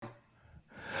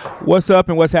What's up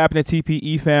and what's happening,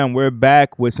 TPE fam? We're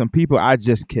back with some people I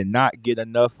just cannot get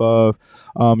enough of.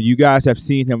 You guys have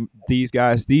seen these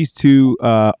two,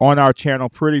 on our channel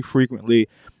pretty frequently.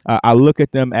 I look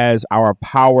at them as our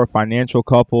power financial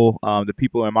couple, the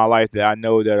people in my life that I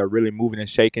know that are really moving and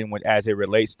shaking as it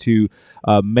relates to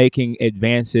making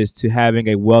advances to having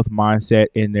a wealth mindset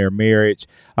in their marriage.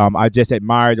 I just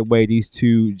admire the way these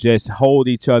two just hold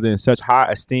each other in such high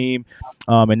esteem,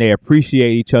 and they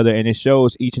appreciate each other, and it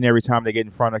shows each and every time they get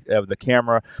in front of the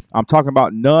camera. I'm talking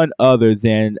about none other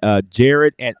than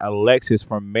Jared and Alexis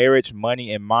from Marriage,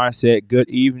 Money, and Mindset. Good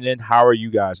evening. How are you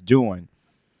guys doing?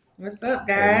 What's up,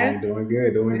 Hey man, guys? doing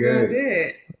good, doing We're doing good.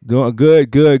 good. Doing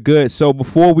good, good, good. So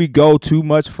before we go too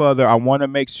much further, I want to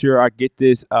make sure I get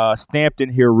this stamped in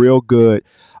here real good.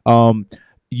 Um,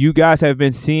 you guys have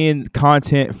been seeing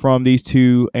content from these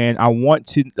two, and I want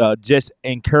to just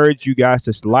encourage you guys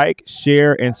to like,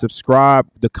 share, and subscribe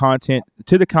the content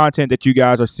that you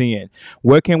guys are seeing.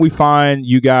 Where can we find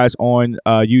you guys on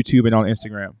YouTube and on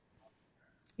Instagram?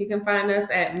 You can find us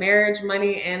at Marriage,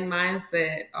 Money, and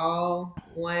Mindset, all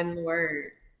one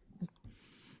word.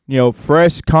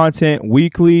 Fresh content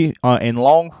weekly in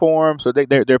long form. So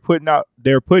they're putting out.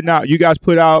 You guys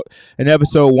put out an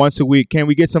episode once a week. Can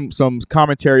we get some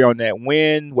commentary on that?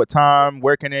 When, what time,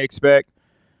 where can they expect?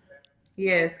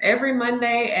 Yes, every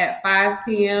Monday at 5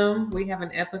 p.m., we have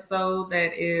an episode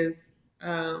that is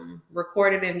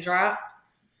recorded and dropped.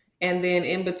 And then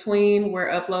in between, we're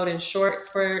uploading shorts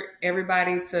for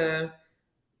everybody to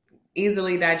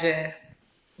easily digest.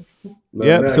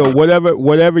 Little Yep. So nugget.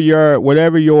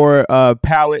 whatever your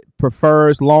palette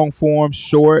prefers, long form,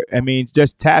 short. I mean,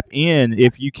 just tap in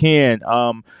if you can.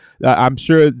 I'm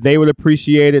sure they would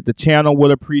appreciate it. The channel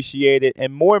would appreciate it,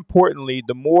 and more importantly,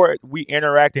 the more we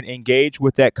interact and engage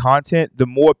with that content, the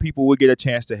more people will get a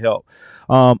chance to help.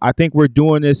 I think we're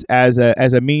doing this as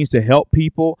a means to help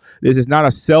people. This is not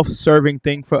a self-serving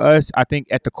thing for us. I think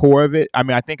at the core of it, I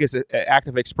mean, I think it's an act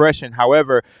of expression.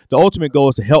 However, the ultimate goal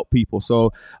is to help people.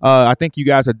 So I think you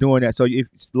guys are doing that. So if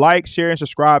like, share, and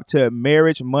subscribe to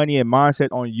Marriage, Money, and Mindset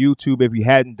on YouTube if you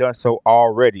hadn't done so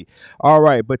already. All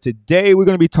right, but today we're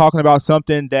going to be talking about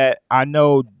something that I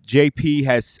know JP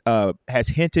has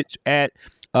hinted at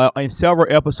in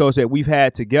several episodes that we've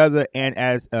had together and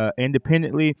as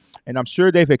independently, and I'm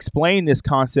sure they've explained this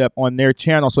concept on their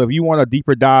channel. So if you want a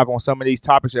deeper dive on some of these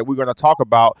topics that we're going to talk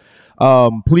about,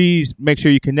 please make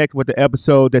sure you connect with the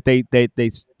episode that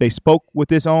they spoke with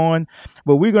this on.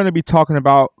 But we're going to be talking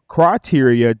about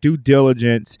criteria, due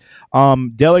diligence,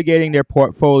 delegating their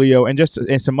portfolio, and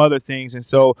some other things. And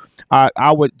so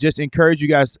I would just encourage you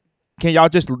guys. Can y'all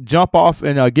just jump off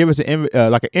and give us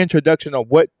like an introduction of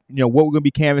what we're going to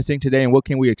be canvassing today and what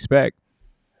can we expect?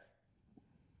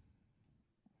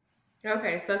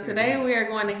 Okay, so today we are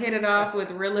going to hit it off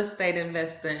with real estate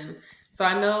investing. So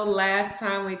I know last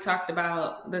time we talked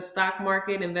about the stock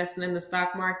market, investing in the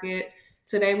stock market.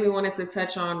 Today we wanted to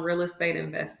touch on real estate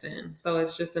investing. So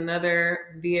it's just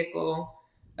another vehicle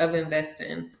of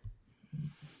investing.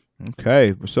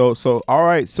 Okay, so all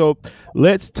right, so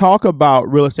let's talk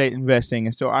about real estate investing.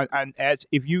 And so, as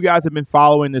if you guys have been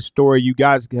following this story, you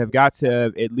guys have got to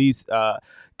have at least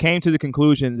came to the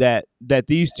conclusion that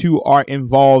these two are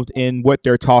involved in what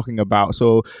they're talking about.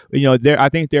 So I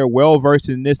think they're well versed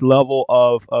in this level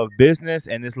of business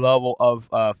and this level of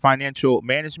financial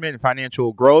management and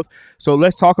financial growth. So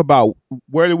let's talk about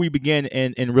where do we begin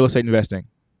in real estate investing.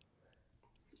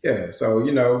 Yeah,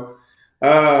 so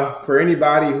for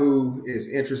anybody who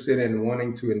is interested in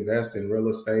wanting to invest in real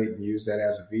estate and use that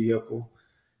as a vehicle,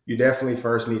 you definitely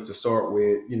first need to start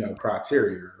with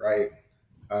criteria, right?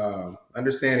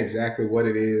 Understand exactly what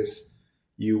it is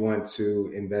you want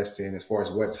to invest in, as far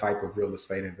as what type of real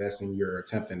estate investing you're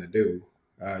attempting to do.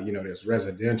 There's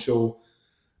residential,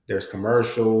 there's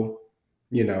commercial,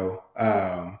 you know,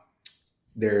 um,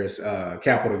 there's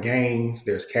capital gains,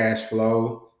 there's cash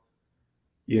flow,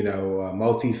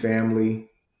 multifamily.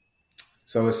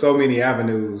 So it's so many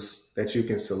avenues that you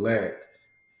can select,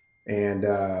 and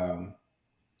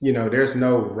there's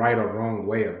no right or wrong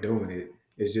way of doing it.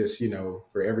 It's just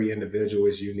for every individual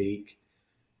is unique.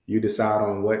 You decide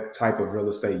on what type of real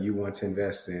estate you want to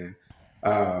invest in.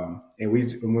 And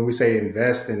when we say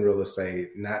invest in real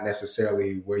estate, not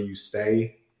necessarily where you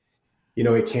stay.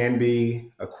 It can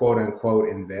be a quote unquote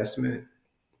investment.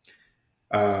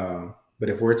 But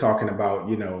if we're talking about,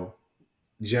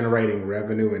 generating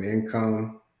revenue and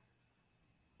income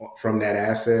from that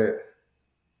asset,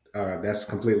 that's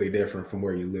completely different from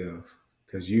where you live,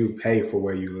 because you pay for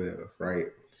where you live, right?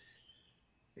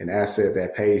 An asset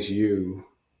that pays you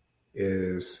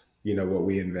is, what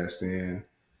we invest in.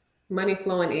 Money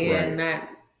flowing in, Right. not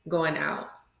going out.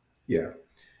 Yeah.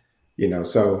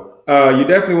 So you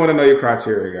definitely want to know your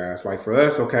criteria, guys. Like for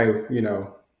us, okay,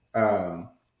 um,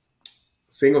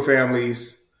 single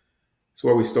families, it's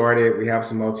where we started. We have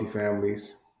some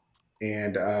multifamilies.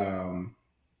 And,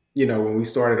 when we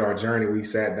started our journey, we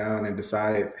sat down and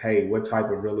decided, hey, what type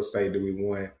of real estate do we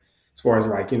want? As far as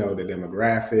like, the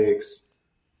demographics,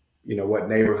 what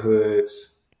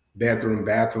neighborhoods,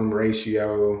 bathroom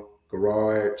ratio,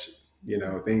 garage,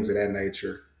 things of that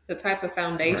nature. The type of Right.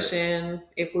 foundation,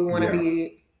 if we want to Yeah.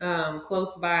 be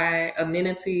close by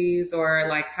amenities or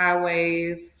like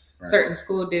highways, Right. certain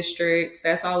school districts,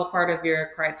 that's all a part of your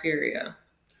criteria.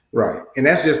 Right. And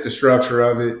that's just the structure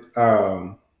of it.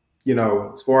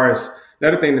 As far as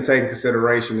another thing to take in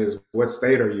consideration is what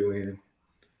state are you in?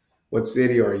 What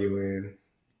city are you in?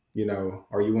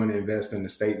 Are you want to invest in the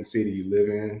state and city you live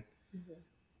in?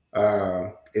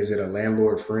 Is it a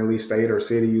landlord friendly state or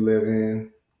city you live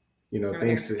in? Are there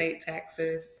Things to, state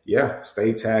taxes? yeah,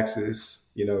 state taxes,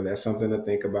 that's something to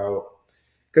think about.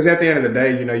 Because at the end of the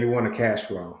day, you want a cash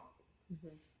flow.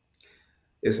 Mm-hmm.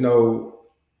 It's no,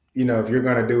 if you're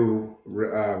going to do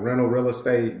rental real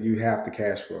estate, you have to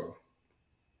cash flow.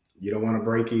 You don't want to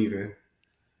break even.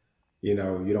 You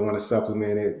don't want to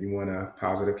supplement it. You want a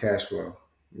positive cash flow.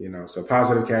 So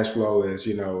positive cash flow is,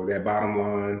 that bottom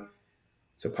line.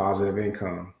 It's a positive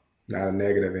income, not a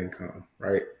negative income,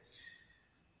 right?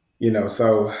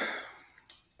 So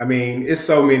I mean, it's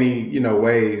so many,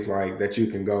 ways like that you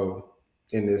can go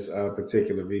in this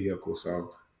particular vehicle.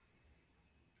 So,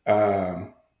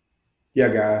 um, yeah,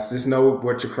 guys, just know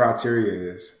what your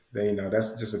criteria is. Then,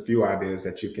 that's just a few ideas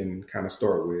that you can kind of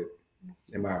start with,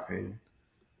 in my opinion.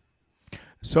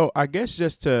 So I guess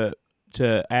just to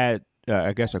add,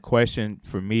 I guess a question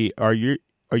for me: are you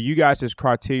guys'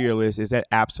 criteria list, is that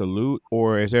absolute,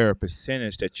 or is there a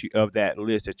percentage that you of that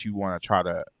list that you want to try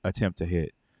to attempt to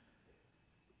hit?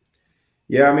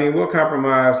 Yeah, I mean, we'll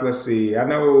compromise. Let's see. I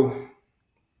know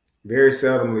very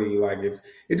seldomly, like if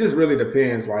it just really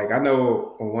depends. Like I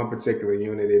know on one particular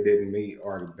unit, it didn't meet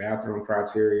our bathroom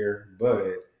criteria,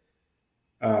 but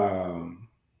um,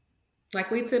 Like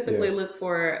we yeah. typically look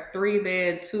for 3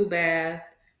 bed, 2 bath,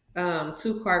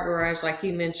 2 car garage, like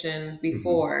you mentioned Hmm.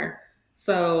 before.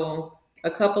 So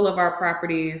a couple of our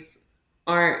properties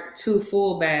aren't 2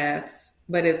 full baths,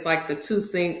 but it's like the 2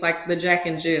 sinks, like the Jack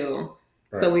and Jill.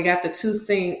 So Right. we got the 2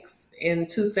 sinks in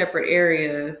 2 separate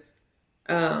areas,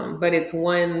 but it's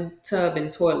 1 tub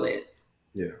and toilet.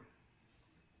 Yeah.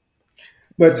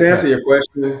 But to Okay. answer your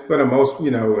question, for the most,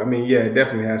 I mean, yeah, it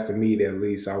definitely has to meet at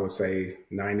least, I would say,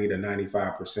 90 to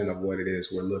 95% of what it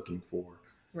is we're looking for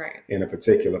Right. in a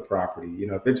particular property.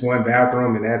 If it's one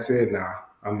bathroom and that's it, nah,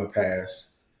 I'm going to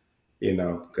pass,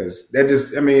 because that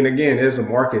just, I mean, again, there's a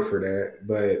market for that,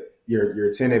 but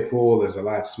your tenant pool is a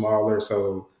lot smaller.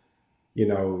 So,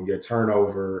 your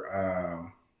turnover,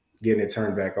 getting it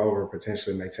turned back over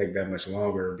potentially may take that much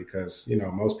longer because,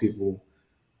 most people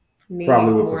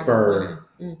probably Need would more than prefer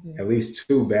one. Hmm. at least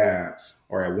two baths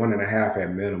or at 1.5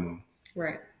 at minimum.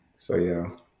 Right. So yeah.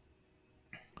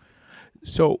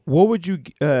 So, what would you?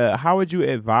 How would you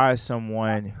advise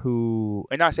someone who?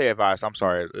 And I say advise. I'm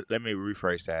sorry. Let me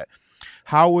rephrase that.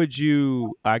 How would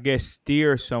you, I guess,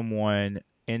 steer someone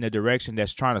in the direction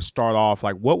that's trying to start off?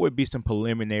 Like, what would be some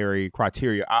preliminary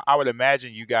criteria? I would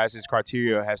imagine you guys'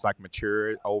 criteria has like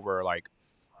matured over like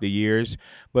the years,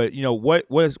 but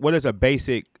what is a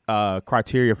basic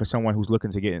criteria for someone who's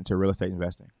looking to get into real estate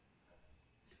investing?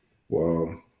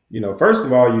 Well, first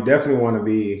of all, you definitely want to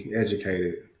be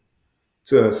educated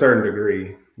to a certain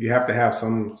degree. You have to have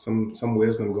some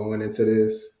wisdom going into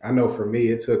this. I know for me,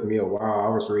 it took me a while. I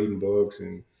was reading books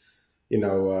and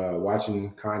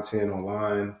watching content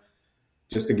online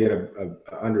just to get a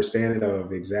understanding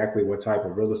of exactly what type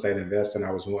of real estate investing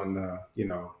I was wanting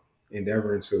to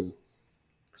endeavor into.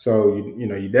 So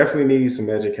you definitely need some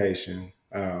education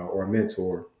or a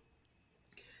mentor,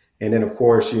 and then of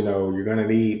course you're going to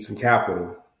need some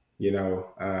capital. You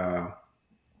know,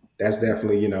 that's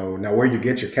definitely now where you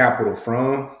get your capital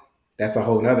from. That's a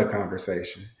whole nother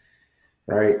conversation,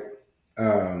 right?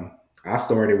 I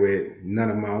started with none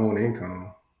of my own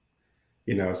income.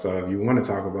 So if you want to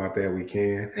talk about that, we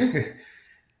can.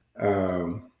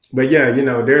 But yeah,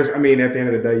 there's, I mean, at the end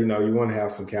of the day, you want to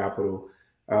have some capital.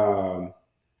 Um,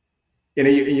 and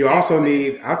you also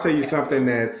need, Access I'll tell you something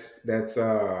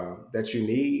capital. that you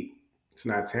need. It's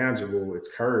not tangible.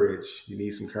 It's courage. You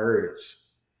need some courage.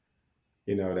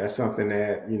 That's something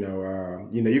that,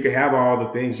 you can have all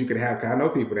the things you could have. I know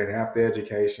people that have the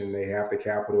education, they have the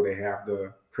capital, they have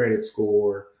the credit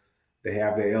score, they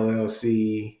have the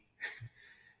LLC,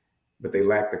 but they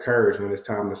lack the courage when it's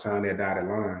time to sign that dotted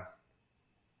line.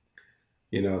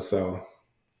 So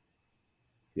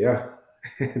yeah,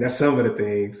 that's some of the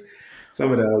things.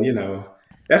 Some of the,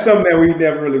 that's something that we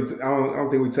never really. I don't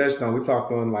think we touched on. We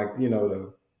talked on like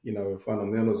the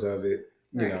fundamentals of it.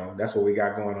 Right. That's what we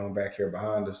got going on back here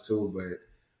behind us too. But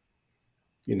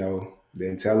the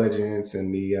intelligence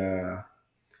and the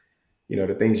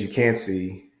things you can't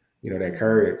see. That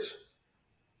courage.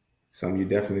 Something you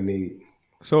definitely need.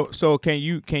 So can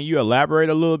you elaborate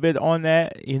a little bit on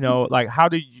that? Like how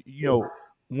did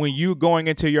when you going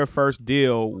into your first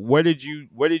deal, where did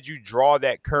you draw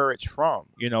that courage from?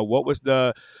 What was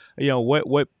the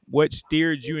what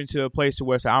steered you into a place to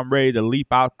where say, I'm ready to leap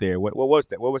out there? What was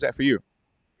that? What was that for you?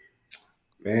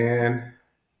 Man,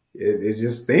 it's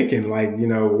just thinking like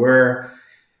where,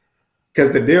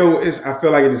 because the deal is, I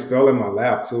feel like it just fell in my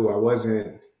lap too.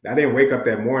 I didn't wake up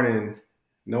that morning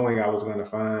knowing I was going to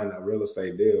find a real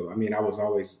estate deal. I mean, I was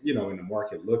always in the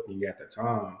market looking at the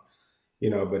time,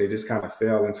 but it just kind of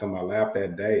fell into my lap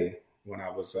that day when I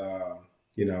was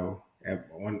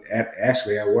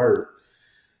actually at work.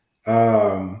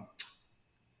 um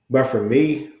but for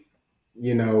me,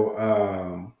 you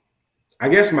know I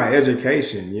guess my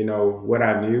education, what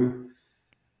I knew,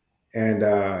 and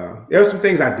there were some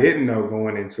things I didn't know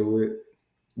going into it,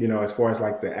 as far as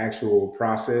like the actual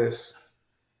process.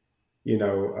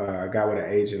 I got with an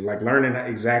agent, like learning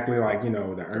exactly like, the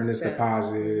The earnest steps.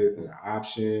 deposit, the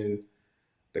option,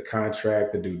 the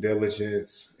contract, the due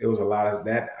diligence. It was a lot of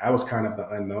that. I was kind of the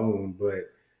unknown, but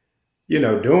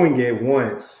doing it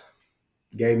once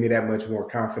gave me that much more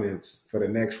confidence for the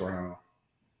next round.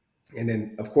 And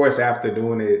then, of course, after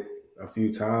doing it a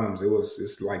few times,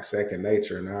 it's like second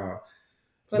nature now.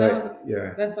 Well, But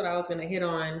yeah, that's what I was going to hit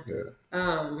on. yeah,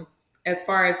 Um, as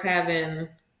far as having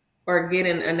or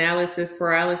getting analysis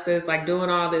paralysis, like doing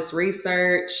all this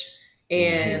research hmm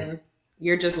and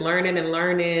you're just learning and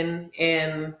learning.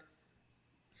 And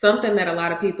something that a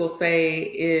lot of people say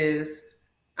is,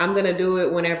 I'm going to do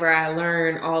it whenever I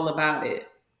learn all about it.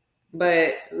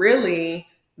 But really,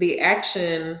 the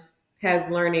action has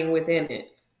learning within it.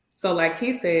 So, like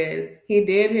he said, he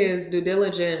did his due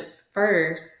diligence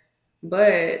first,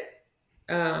 but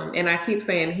and I keep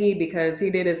saying he because he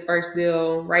did his first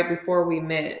deal right before we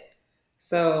met.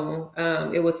 So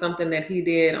it was something that he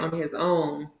did on his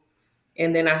own.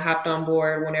 And then I hopped on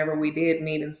board whenever we did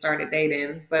meet and started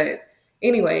dating. But,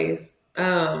 anyways,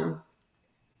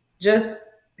 just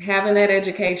having that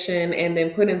education and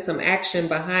then putting some action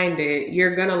behind it,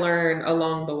 you're going to learn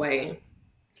along the way.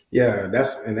 yeah.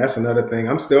 That's another thing.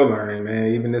 I'm still learning,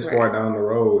 man. Even this far Right. down the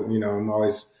road, I'm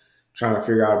always trying to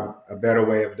figure out a better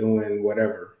way of doing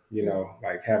whatever.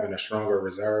 Like having a stronger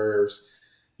reserves.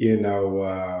 You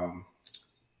know,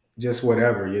 just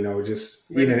whatever.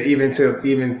 Just even Yeah. to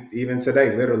even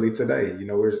today, literally today.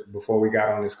 We're before we got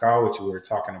on this call with you, we were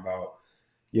talking about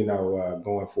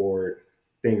going forward,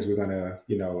 things we're gonna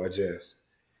adjust.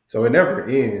 So it never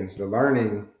ends. The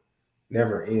learning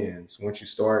never ends. Once you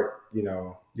start,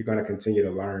 you're gonna continue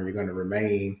to learn. You're gonna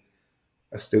remain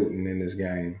a student in this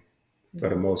game for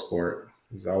the most part.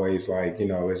 It's always like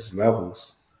it's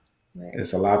levels. Right.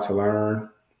 It's a lot to learn,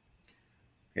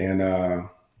 and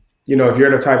if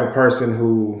you're the type of person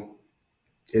who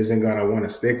isn't gonna want to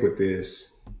stick with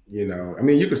this, I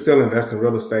mean, you can still invest in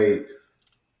real estate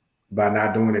by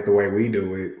not doing it the way we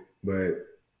do it, but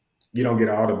you don't get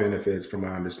all the benefits from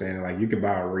my understanding. Like you can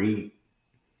buy a REIT,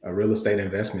 a real estate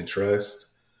investment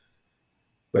trust,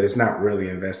 but it's not really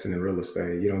investing in real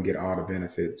estate. You don't get all the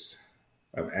benefits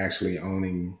of actually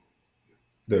owning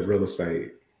the real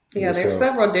estate Yeah, there's yourself.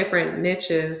 several different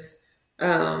niches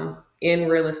in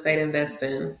real estate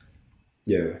investing.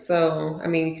 Yeah, So, I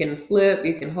mean, you can flip,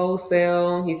 you can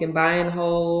wholesale, you can buy and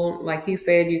hold. Like he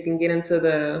said, you can get into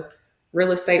the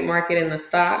real estate market in the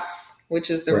stocks,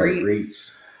 which is the right. REITs.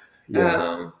 REITs. Yeah,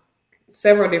 Um,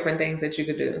 several different things that you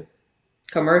could do: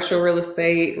 commercial real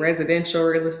estate, residential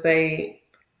real estate,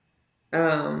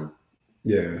 um,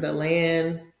 yeah, the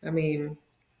land. I mean,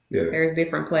 yeah. there's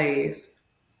different plays.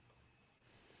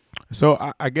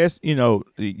 So I guess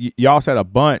y'all said a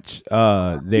bunch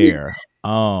there.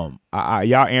 Y'all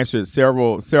answered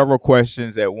several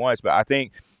questions at once, but I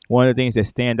think one of the things that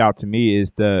stand out to me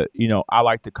is I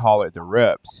like to call it the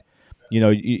reps.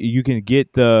 You can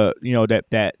get the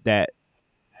that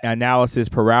analysis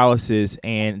paralysis,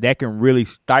 and that can really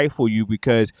stifle you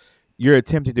because you're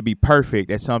attempting to be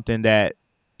perfect at something that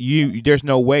there's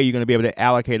no way you're going to be able to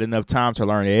allocate enough time to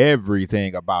learn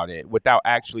everything about it without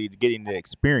actually getting the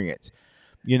experience.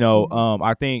 Mhm.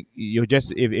 I think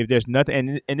just if there's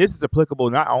nothing, and this is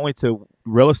applicable not only to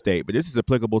real estate, but this is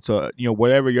applicable to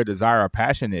whatever your desire or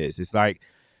passion is. It's like,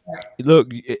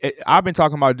 look, I've been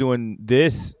talking about doing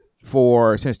this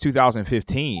since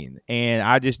 2015, and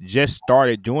I just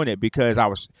started doing it because I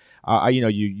was,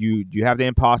 you have the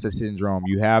imposter syndrome,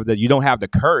 you don't have the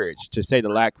courage to say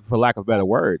for lack of better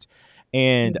words,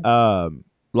 and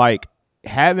like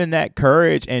having that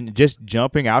courage and just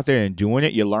jumping out there and doing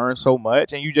it, you learn so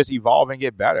much and you just evolve and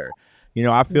get better.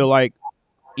 I feel like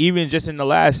even just in the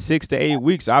last 6 to 8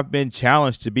 weeks, I've been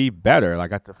challenged to be better.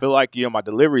 Like I feel like my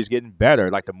delivery is getting better.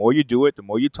 Like the more you do it, the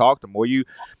more you talk, the more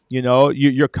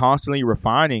you're constantly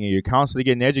refining and you're constantly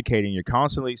getting educated. And you're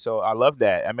constantly. So I love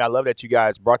that. I mean, I love that you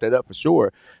guys brought that up for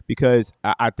sure because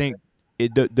I think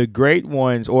the great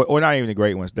ones, or not even the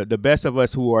great ones, the best of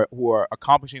us who are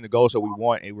accomplishing the goals that we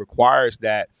want, it requires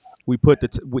that we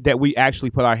that we actually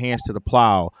put our hands to the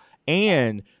plow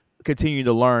and continue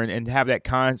to learn and have that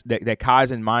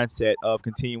Kaizen mindset of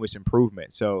continuous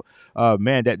improvement. So,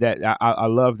 man, I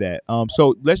love that.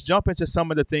 So let's jump into some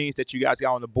of the things that you guys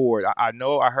got on the board. I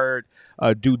know I heard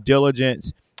due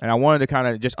diligence, and I wanted to kind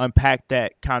of just unpack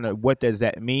that. Kind of what does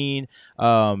that mean?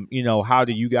 How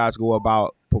do you guys go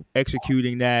about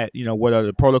executing that? What are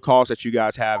the protocols that you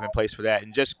guys have in place for that?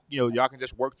 And just y'all can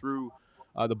just work through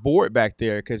the board back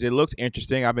there because it looks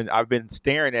interesting. I've been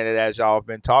staring at it as y'all have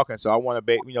been talking, so I want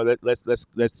to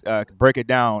let's break it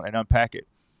down and unpack it.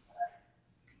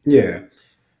 Yeah.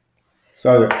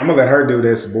 So I'm gonna let her do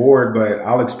this board, but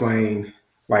I'll explain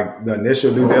like the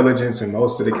initial due diligence and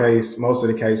most of the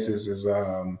cases is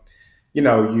I'm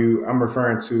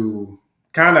referring to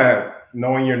kind of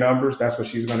knowing your numbers. That's what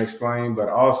she's gonna explain, but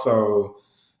also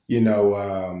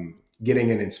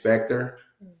getting an inspector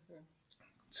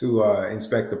to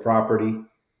inspect the property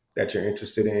that you're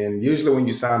interested in. Usually, when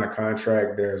you sign a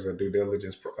contract, there's a due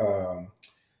diligence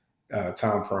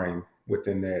time frame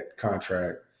within that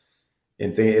contract.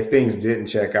 And if things didn't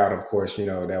check out, of course,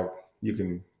 that you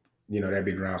can, that'd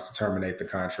be grounds to terminate the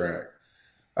contract.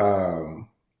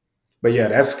 But yeah,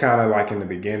 that's kind of like in the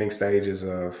beginning stages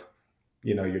of,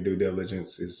 your due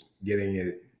diligence is getting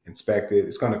it inspected.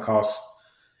 It's going to cost,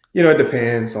 it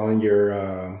depends on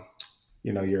your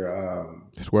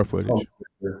square footage.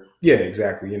 Yeah,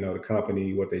 exactly. The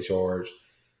company, what they charge.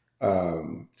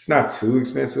 It's not too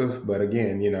expensive, but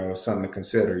again, it's something to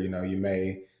consider. You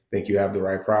may think you have the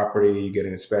right property, you get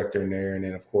an inspector in there, and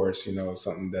then of course,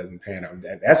 something doesn't pan out.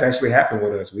 That's actually happened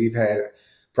with us. We've had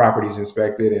properties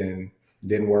inspected and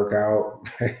didn't work out.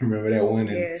 Remember that one?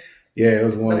 Yes. Yeah, it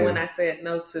was one. The one I said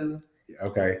no to.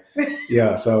 Okay.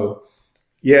 Yeah. So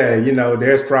yeah,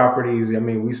 there's properties. I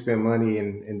mean, we spent money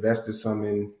and invested some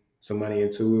money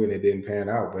into it, and it didn't pan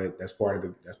out. But that's part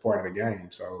of the game.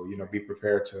 So be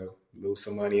prepared to lose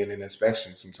some money in an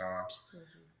inspection sometimes.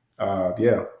 Mm-hmm.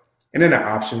 Yeah, and then the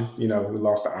option. We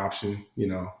lost the option.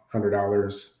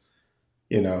 $100.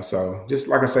 So just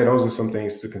like I say, those are some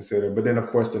things to consider. But then of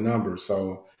course the numbers.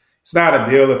 So it's not a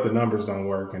deal if the numbers don't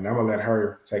work, and I'm gonna let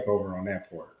her take over on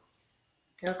that part.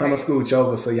 Okay. I'm gonna scooch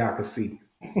over so y'all can see.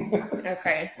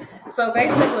 Okay. So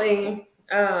basically,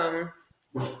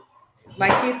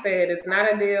 like you said, it's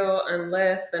not a deal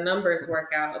unless the numbers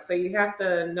work out. So you have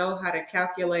to know how to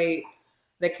calculate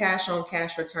the cash on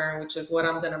cash return, which is what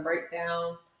I'm going to break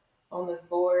down on this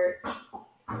board. I'm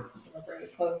going to bring it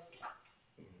close.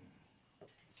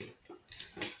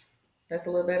 That's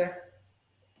a little better.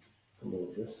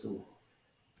 Move this too.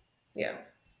 Yeah.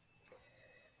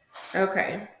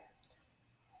 Okay.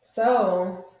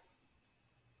 So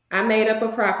I made up a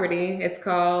property. It's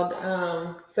called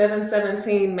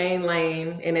 717 Main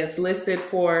Lane, and it's listed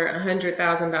for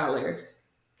 $100,000.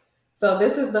 So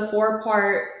this is the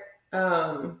 4-part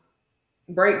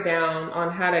breakdown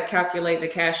on how to calculate the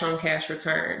cash on cash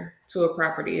return to a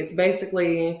property. It's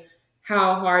basically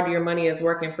how hard your money is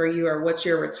working for you or what's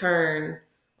your return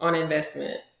on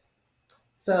investment.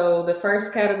 So the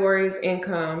first category is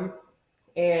income,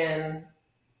 and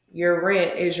your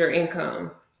rent is your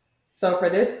income. So for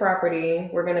this property,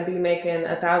 we're going to be making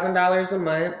 $1,000 a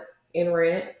month in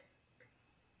rent.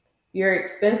 Your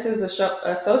expenses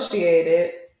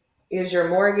associated is your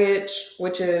mortgage,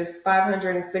 which is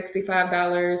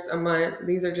 $565 a month.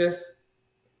 These are just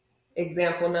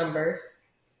example numbers.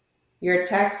 Your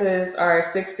taxes are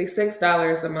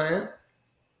 $66 a month.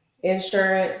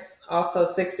 Insurance, also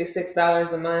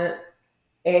 $66 a month.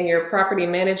 And your property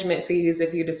management fees,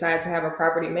 if you decide to have a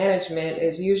property management,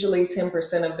 is usually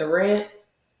 10% of the rent.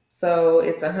 So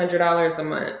it's $100 a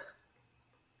month.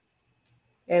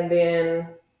 And then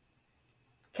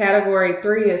category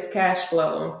 3 is cash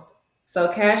flow.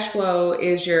 So cash flow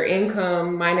is your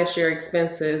income minus your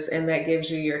expenses, and that gives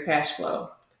you your cash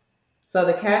flow. So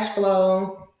the cash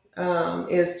flow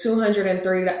is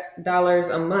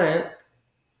 $203 a month.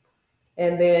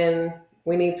 And then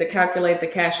we need to calculate the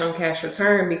cash on cash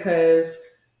return because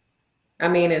I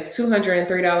mean, it's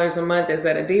 $203 a month. Is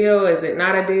that a deal? Is it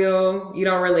not a deal? You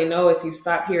don't really know if you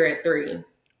stop here at 3.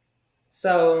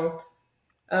 So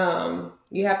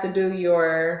you have to do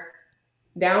your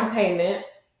down payment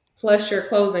plus your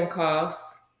closing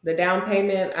costs. The down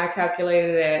payment I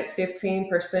calculated at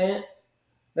 15%.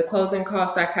 The closing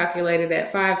costs I calculated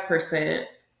at 5%,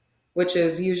 which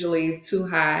is usually too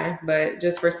high, but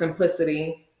just for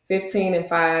simplicity, 15 and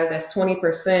 5, that's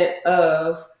 20%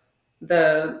 of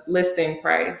the listing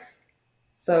price.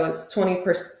 So it's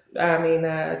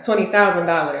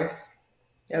 $20,000.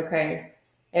 Okay.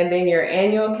 And then your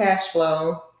annual cash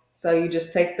flow. So you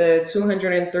just take the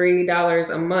 $203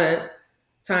 a month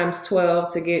times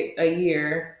 12 to get a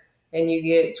year, and you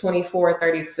get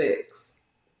 2436.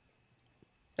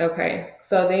 Okay.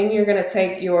 So then you're going to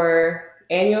take your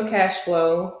annual cash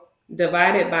flow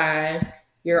divided by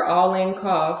your all-in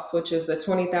costs, which is the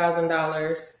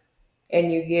 $20,000,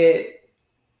 and you get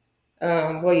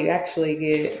you actually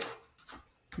get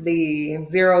the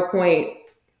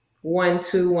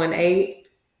 0.1218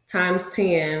 times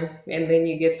 10, and then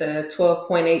you get the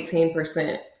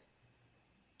 12.18%.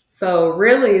 So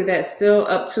really, that's still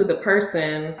up to the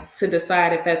person to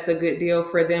decide if that's a good deal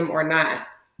for them or not.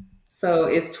 So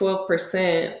is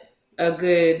 12% a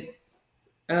good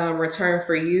return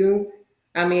for you?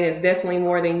 I mean, it's definitely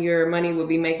more than your money would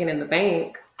be making in the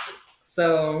bank.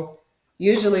 So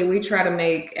usually we try to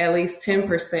make at least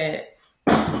 10%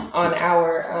 on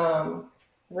our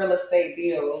real estate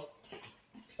deals.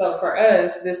 So for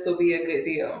us, this will be a good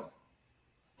deal.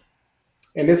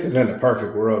 And this is in the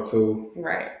perfect world too.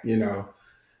 Right. You know,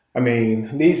 I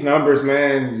mean, these numbers,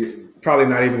 man, probably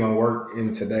not even going to work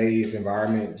in today's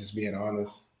environment, just being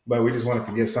honest. But we just wanted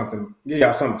to give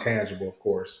y'all something tangible, of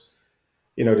course,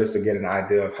 you know, just to get an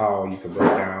idea of how you can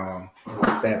break down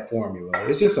that formula.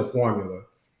 It's just a formula,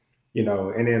 you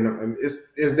know, and then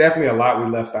it's definitely a lot we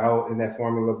left out in that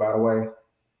formula, by the way.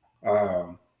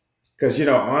 Because, you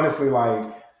know, honestly,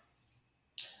 like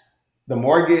the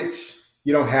mortgage,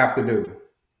 you don't have to do,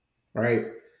 right?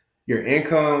 Your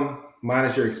income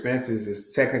minus your expenses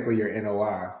is technically your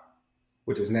NOI,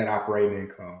 which is net operating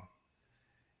income.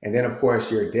 And then, of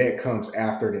course, your debt comes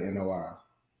after the NOI.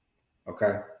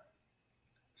 Okay.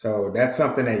 So that's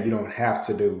something that you don't have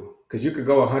to do because you could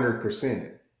go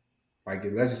 100%. Like,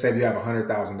 let's just say you have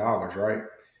 $100,000, right?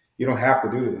 You don't have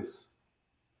to do this.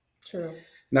 True.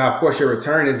 Now, of course, your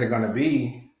return isn't going to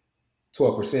be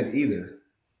 12% either,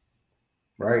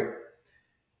 right?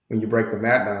 When you break the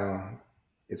math down,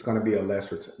 it's going to be a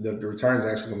less return. The return is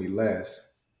actually going to be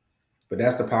less. But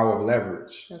that's the power of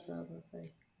leverage. That's what I was going to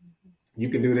say. You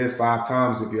can do this 5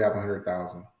 times if you have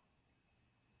 100,000.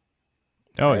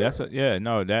 Oh, that's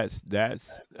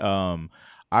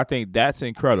I think that's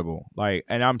incredible. Like,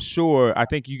 and I'm sure, I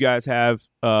think you guys have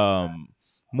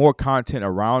more content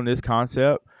around this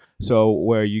concept. So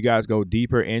where you guys go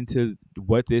deeper into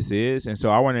what this is. And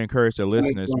so I want to encourage the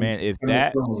listeners, man, if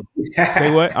that, say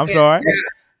what? I'm sorry.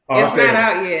 It's not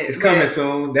out yet. It's coming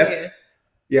soon.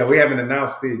 Yeah, we haven't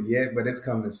announced it yet, but it's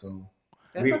coming soon.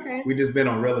 That's okay. We just been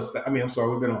on real estate.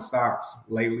 We've been on stocks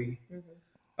lately.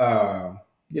 Mm-hmm.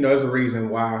 You know, there's a reason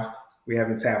why we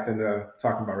haven't tapped into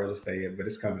talking about real estate yet, but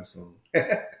it's coming soon.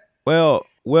 Well,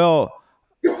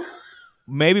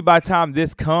 maybe by the time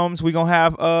this comes, we're gonna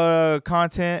have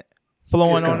content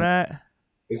flowing on that.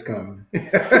 It's coming.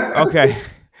 Okay.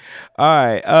 All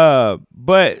right.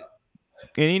 But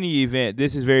in any event,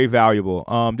 this is very valuable.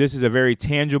 This is a very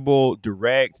tangible,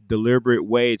 direct, deliberate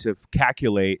way to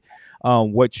calculate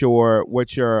what your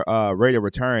rate of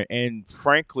return. And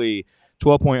frankly,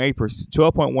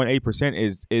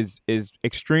 12.18% is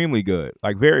extremely good,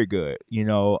 like very good. You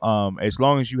know, as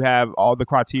long as you have all the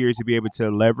criteria to be able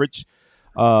to leverage,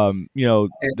 you know,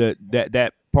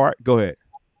 that part. Go ahead.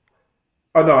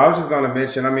 Oh no, I was just going to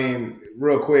mention. I mean,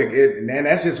 real quick, and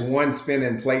that's just one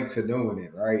spinning plate to doing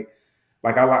it, right?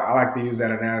 Like I like to use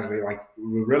that analogy. Like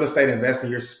with real estate investing,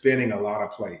 you're spinning a lot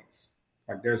of plates.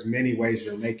 Like there's many ways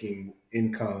you're making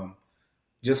income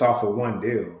just off of one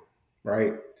deal,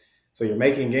 right? So you're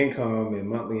making income and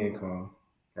monthly income,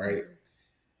 right?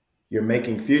 You're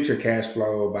making future cash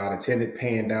flow by the tenant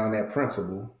paying down that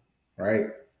principal, right?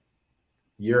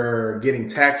 You're getting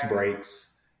tax breaks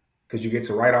because you get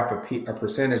to write off a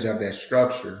percentage of that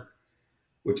structure,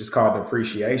 which is called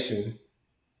depreciation,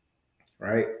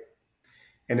 right?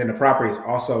 And then the property is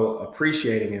also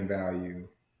appreciating in value,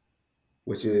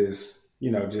 which is,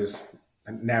 you know, just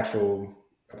a natural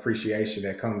appreciation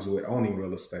that comes with owning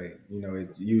real estate. You know,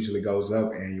 it usually goes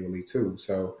up annually too.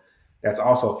 So that's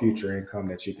also future income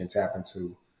that you can tap into.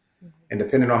 Mm-hmm. And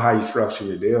depending on how you structure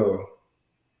your deal,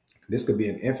 this could be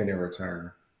an infinite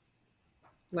return.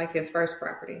 Like his first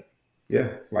property. Yeah,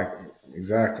 like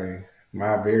exactly.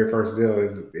 My very first deal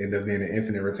is end up being an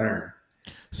infinite return.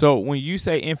 So when you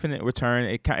say infinite return,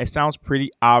 it sounds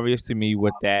pretty obvious to me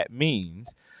what that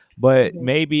means, but Mhm.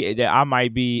 maybe that I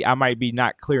might be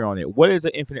not clear on it. What is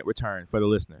an infinite return for the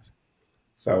listeners?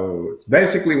 So it's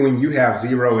basically when you have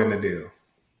zero in the deal,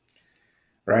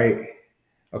 right?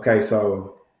 Okay,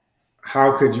 so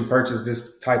how could you purchase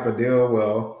this type of deal?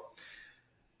 Well,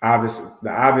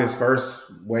 the obvious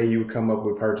first way you would come up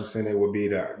with purchasing it would be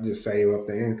to just save up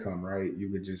the income, right?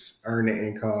 You would just earn the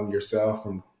income yourself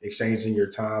from exchanging your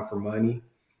time for money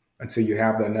until you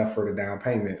have enough for the down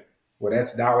payment. Well,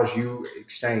 that's dollars you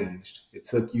exchanged. It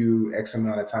took you X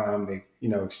amount of time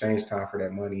to, exchange time for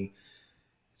that money.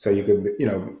 So you could,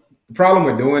 the problem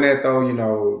with doing that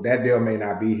though, that deal may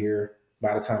not be here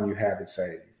by the time you have it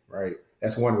saved, right?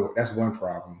 That's one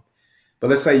problem. But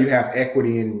let's say you have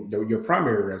equity in your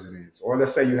primary residence, or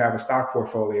let's say you have a stock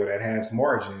portfolio that has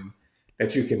margin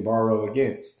that you can borrow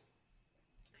against.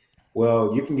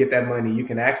 Well, you can get that money, you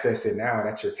can access it now.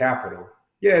 That's your capital.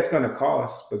 Yeah, it's going to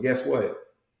cost, but guess what?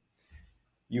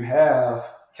 You have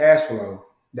cash flow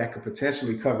that could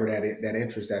potentially cover that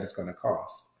interest that it's going to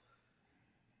cost.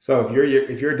 So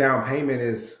if your down payment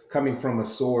is coming from a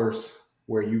source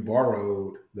where you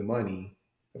borrowed the money,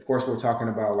 of course we're talking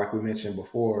about, like we mentioned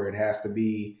before, it has to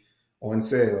be on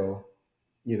sale.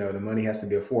 The money has to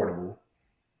be affordable,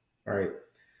 right?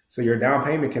 So your down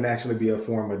payment can actually be a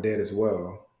form of debt as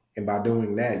well. And by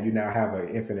doing that, you now have an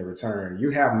infinite return.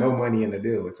 You have no money in the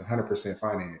deal. It's 100%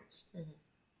 financed. Mhm.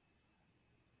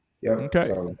 Yep. Okay,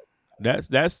 So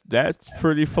that's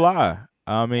pretty fly.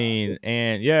 I mean,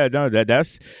 and yeah, no,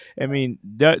 that's. I mean,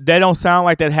 that don't sound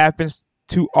like that happens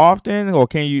too often, or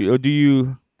can you, or do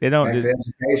you? They don't. back to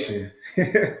education.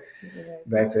 Yeah.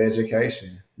 Back to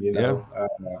education. Yeah.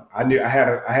 I knew I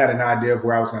had an idea of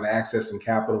where I was going to access some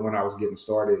capital when I was getting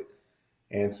started,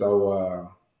 and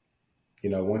so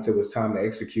once it was time to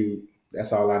execute,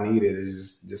 that's all I needed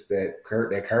is just that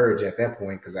courage at that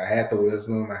point, because I had the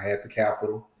wisdom, I had the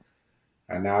capital,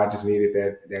 and now I just needed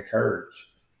that courage.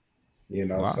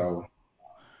 Wow. So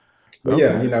but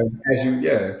yeah, Okay.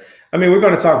 yeah. I mean, we're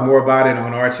going to talk more about it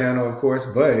on our channel, of course,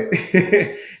 but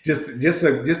just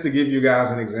to give you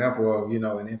guys an example of,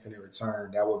 an infinite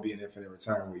return, that would be an infinite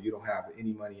return where you don't have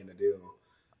any money in the deal,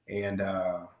 and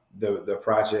the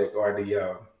project or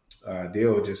the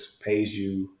deal just pays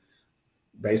you.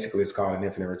 Basically, it's called an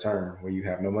infinite return where you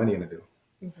have no money in the deal.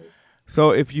 Mhm.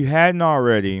 So if you hadn't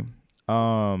already,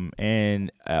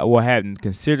 and or hadn't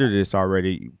considered this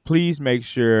already, please make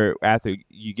sure after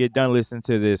you get done listening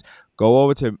to this, go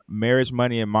over to Marriage,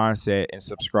 Money, and Mindset and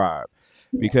subscribe.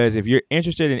 Because if you're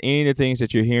interested in any of the things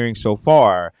that you're hearing so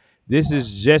far, this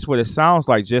is just what it sounds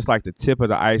like, just like the tip of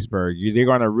the iceberg. They're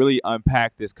going to really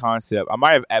unpack this concept. I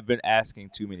might have been asking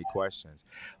too many questions,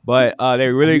 but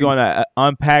they're really going to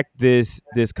unpack this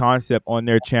concept on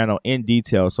their channel in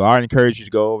detail. So I encourage you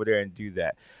to go over there and do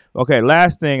that. Okay,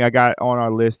 last thing I got on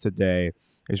our list today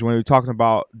is when we're talking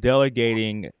about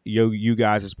delegating you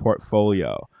guys'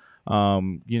 portfolio.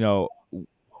 You know,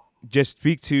 just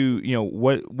speak to,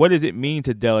 what does it mean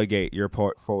to delegate your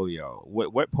portfolio?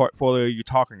 What portfolio are you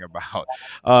talking about?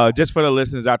 Just for the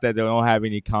listeners out there that don't have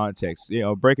any context,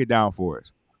 break it down for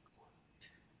us.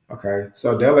 Okay,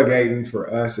 so delegating for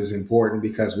us is important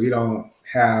because we don't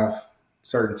have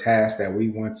certain tasks that we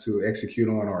want to execute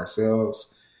on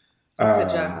ourselves. It's a Um,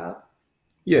 job.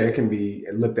 yeah, it can be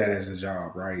looked at as a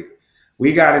job, right?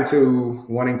 We got into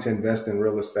wanting to invest in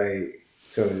real estate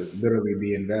to literally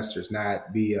be investors,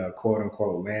 not be a quote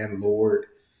unquote landlord,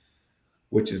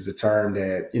 which is the term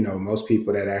that, most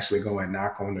people that actually go and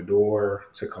knock on the door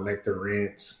to collect their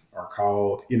rents are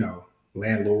called,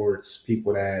 landlords,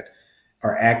 people that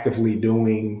are actively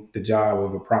doing the job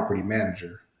of a property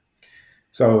manager.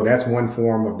 So that's one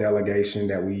form of delegation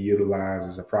that we utilize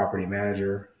as a property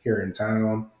manager here in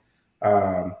town.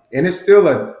 And it's still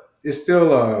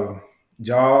a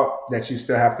job that you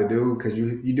still have to do because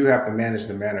you do have to manage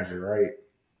the manager, right?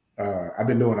 I've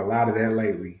been doing a lot of that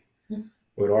lately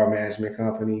with our management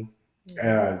company,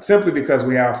 simply because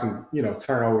we have some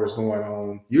turnovers going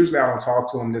on. Usually, I don't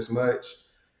talk to them this much,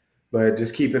 but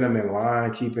just keeping them in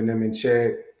line, keeping them in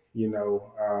check,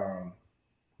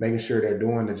 making sure they're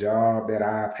doing the job that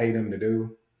I pay them to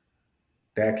do.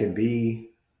 That can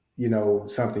be,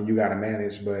 something you got to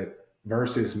manage, but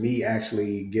versus me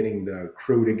actually getting the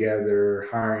crew together,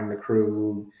 hiring the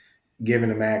crew, giving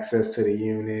them access to the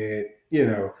unit,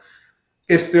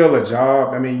 it's still a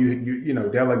job. I mean, you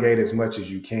delegate as much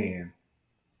as you can.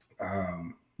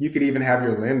 You could even have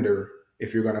your lender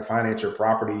if you're going to finance your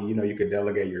property, you could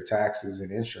delegate your taxes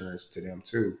and insurance to them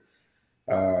too.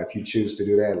 If you choose to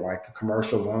do that, like a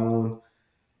commercial loan,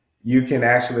 you can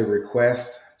actually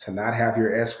request to not have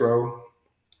your escrow,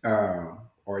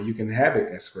 or you can have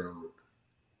it escrowed.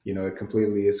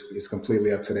 It's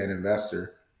completely up to that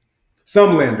investor.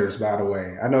 Some lenders, by the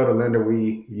way, I know the lender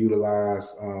we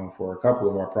utilize for a couple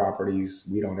of our properties,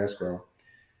 we don't escrow,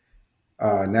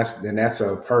 and that's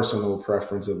a personal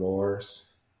preference of ours.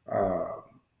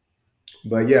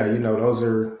 But yeah, those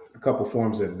are a couple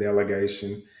forms of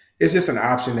delegation. It's just an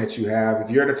option that you have.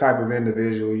 If you're the type of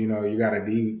individual, you got a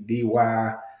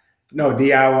DIY.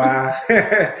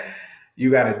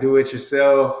 You got to do it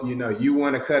yourself. You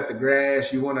want to cut the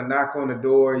grass. You want to knock on the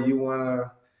door. You want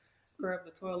to scrub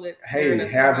the toilets. Hey,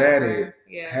 have at it.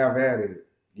 Yeah. Have at it.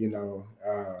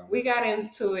 We got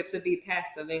into it to be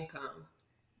passive income.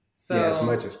 So yeah, as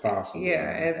much as possible.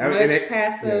 Yeah, much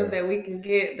passive that we can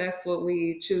get. That's what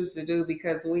we choose to do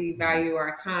because we value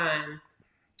our time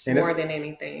more than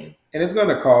anything. And it's going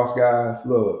to cost, guys.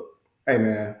 Look, hey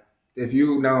man, if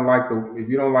you don't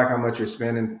like how much you're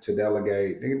spending to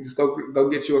delegate, then just go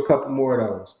get you a couple more of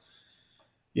those.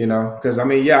 Because I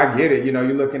get it.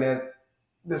 You're looking at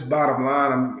this bottom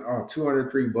line. I'm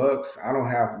 $203. I don't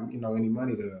have any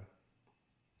money to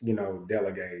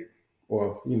delegate,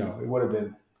 or it would have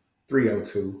been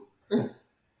 $302,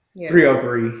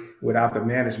 $303 without the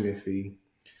management fee.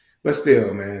 But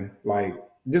still, man, like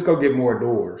just go get more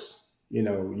doors. You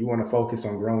want to focus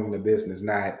on growing the business,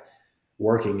 not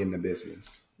working in the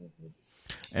business.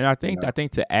 And I think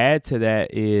to add to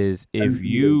that is if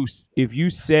you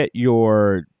set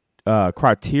your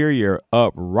criteria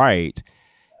up right,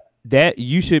 that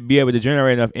you should be able to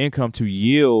generate enough income to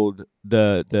yield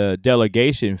the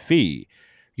delegation fee.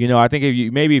 I think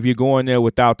if you're going there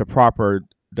without the proper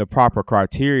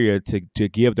criteria to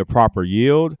give the proper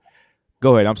yield.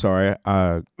 Go ahead. I'm sorry.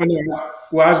 Well,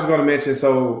 I was just going to mention.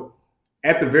 So,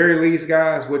 at the very least,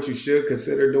 guys, what you should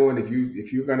consider doing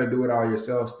if you're going to do it all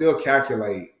yourself, still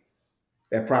calculate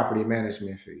that property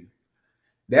management fee.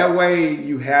 That way,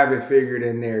 you have it figured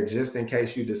in there just in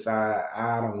case you decide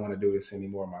I don't want to do this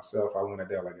anymore myself. I want to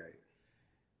delegate.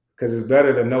 Because it's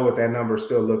better to know what that number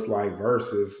still looks like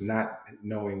versus not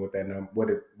knowing what the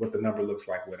number looks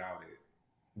like without it.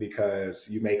 Because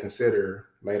you may consider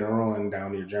later on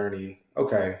down your journey,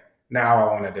 okay, now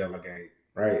I want to delegate,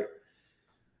 right?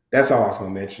 That's all I was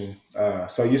going to mention.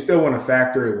 So you still want to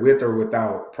factor it with or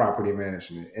without property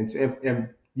management, and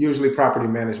usually property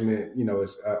management,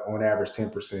 is on average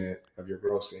 10% of your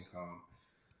gross income.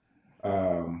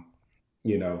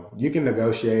 You can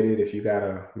negotiate it if you got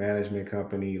a management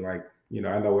company. Like, I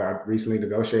know I recently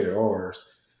negotiated ours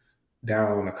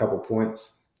down a couple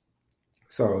points.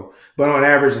 So, but on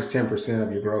average, it's 10%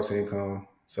 of your gross income.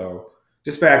 So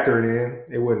just factor it in.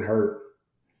 It wouldn't hurt.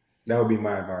 That would be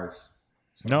my advice.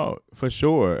 So. No, for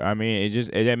sure.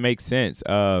 That makes sense.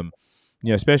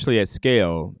 Especially at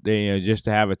scale, just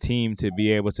to have a team to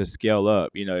be able to scale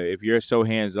up. If you're so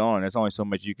hands-on, there's only so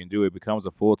much you can do. It becomes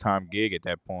a full-time gig at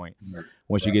that point.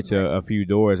 Once you get to a few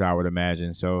doors, I would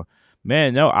imagine. So,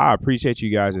 man, no, I appreciate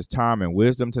you guys' time and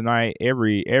wisdom tonight.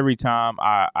 Every time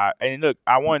and look,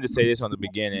 I wanted to say this on the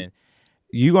beginning.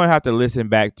 You're going to have to listen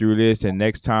back through this and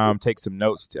next time take some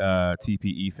notes,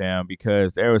 TPE fam,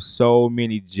 because there were so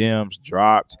many gems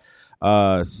dropped.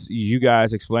 You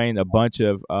guys explained a bunch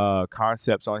of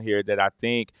concepts on here that I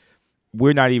think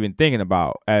we're not even thinking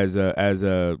about as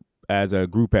a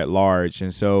group at large.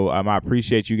 And so I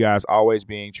appreciate you guys always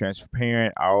being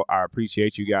transparent. I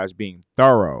appreciate you guys being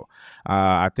thorough.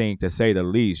 I think, to say the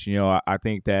least. I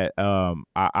think that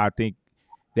I think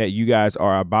that you guys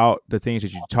are about the things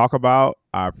that you talk about.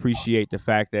 I appreciate the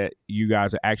fact that you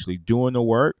guys are actually doing the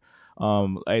work.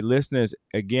 Hey, listeners,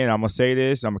 again, I'm going to say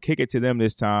this. I'm going to kick it to them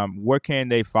this time. Where can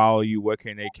they follow you? Where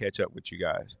can they catch up with you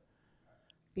guys?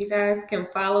 You guys can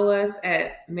follow us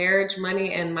at Marriage,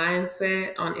 Money, and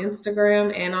Mindset on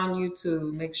Instagram and on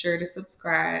YouTube. Make sure to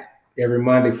subscribe. Every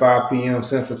Monday, 5 p.m.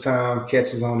 Central Time,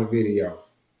 catch us on the video.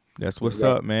 That's what's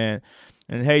up, man.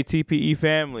 And hey, TPE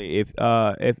family,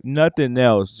 if nothing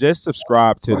else, just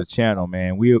subscribe to the channel,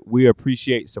 man. We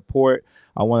appreciate support.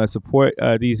 I want to support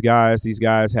these guys. These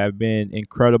guys have been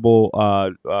incredible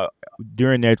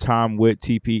during their time with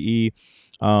TPE.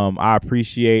 I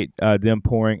appreciate them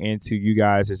pouring into you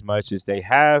guys as much as they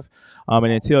have. And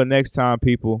until next time,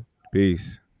 people,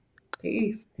 peace.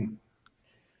 Peace.